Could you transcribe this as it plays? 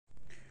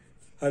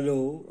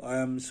Hello, I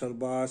am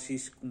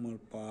Sarvashish Kumar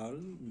Pal.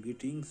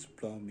 Greetings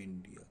from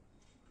India.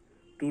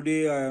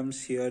 Today I am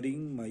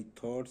sharing my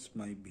thoughts,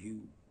 my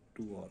view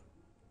to all.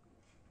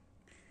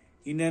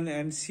 In an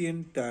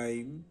ancient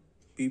time,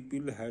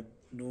 people had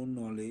no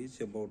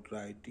knowledge about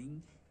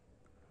writing.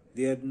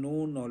 They had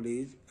no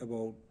knowledge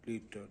about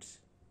letters.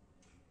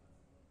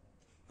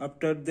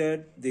 After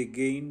that, they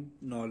gained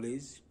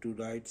knowledge to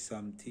write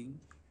something.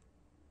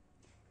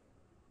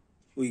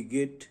 We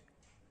get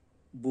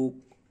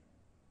book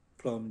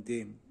from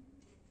them.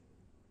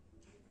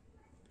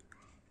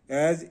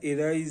 As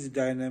era is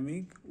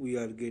dynamic, we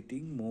are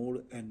getting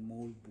more and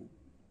more book.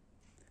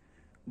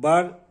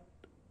 But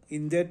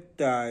in that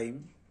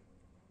time,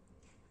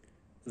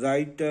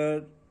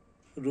 writer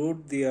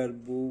wrote their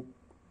book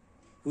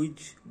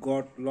which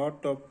got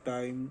lot of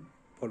time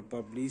for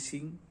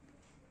publishing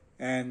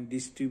and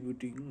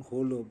distributing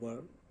whole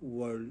over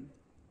world.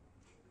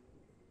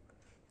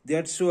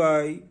 That's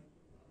why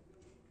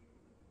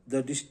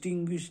the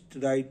distinguished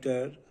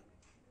writer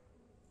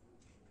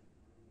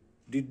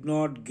did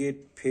not get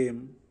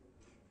fame,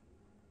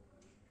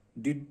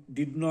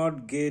 did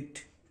not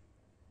get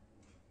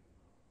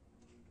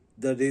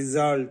the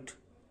result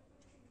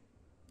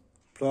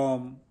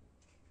from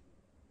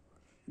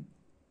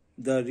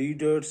the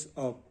readers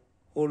of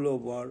all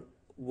over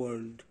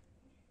world.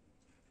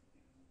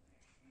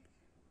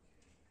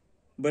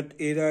 But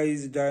era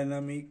is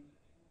dynamic,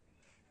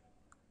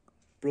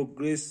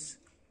 progress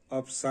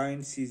of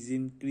science is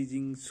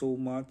increasing so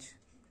much.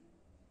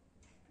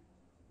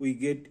 We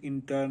get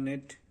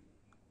internet,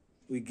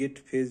 we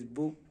get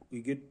Facebook, we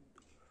get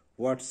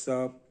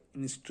WhatsApp,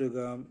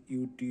 Instagram,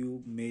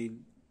 YouTube, mail.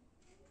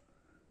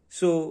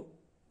 So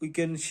we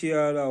can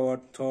share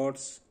our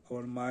thoughts,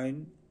 our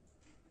mind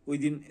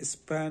within a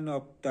span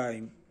of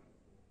time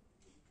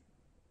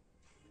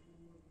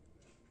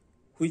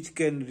which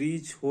can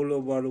reach whole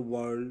over the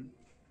world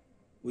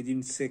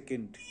within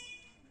second.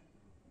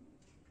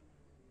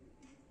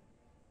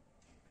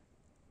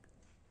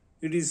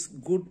 It is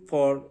good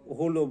for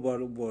whole over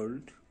the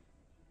world.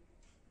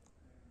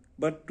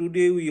 But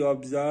today we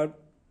observe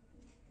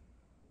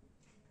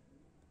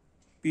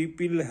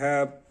people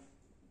have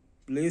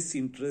less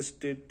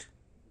interested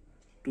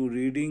to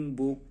reading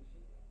book.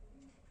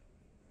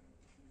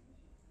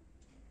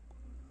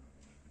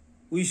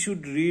 We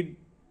should read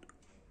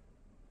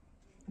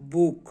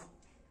book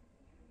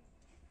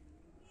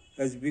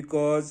as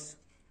because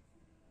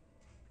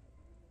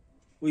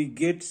we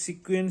get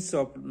sequence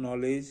of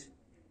knowledge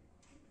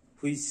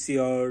which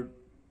shared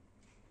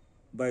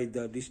by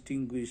the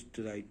distinguished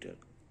writer.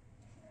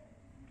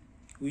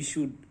 We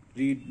should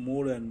read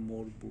more and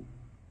more book.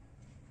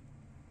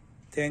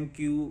 Thank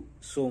you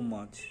so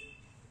much.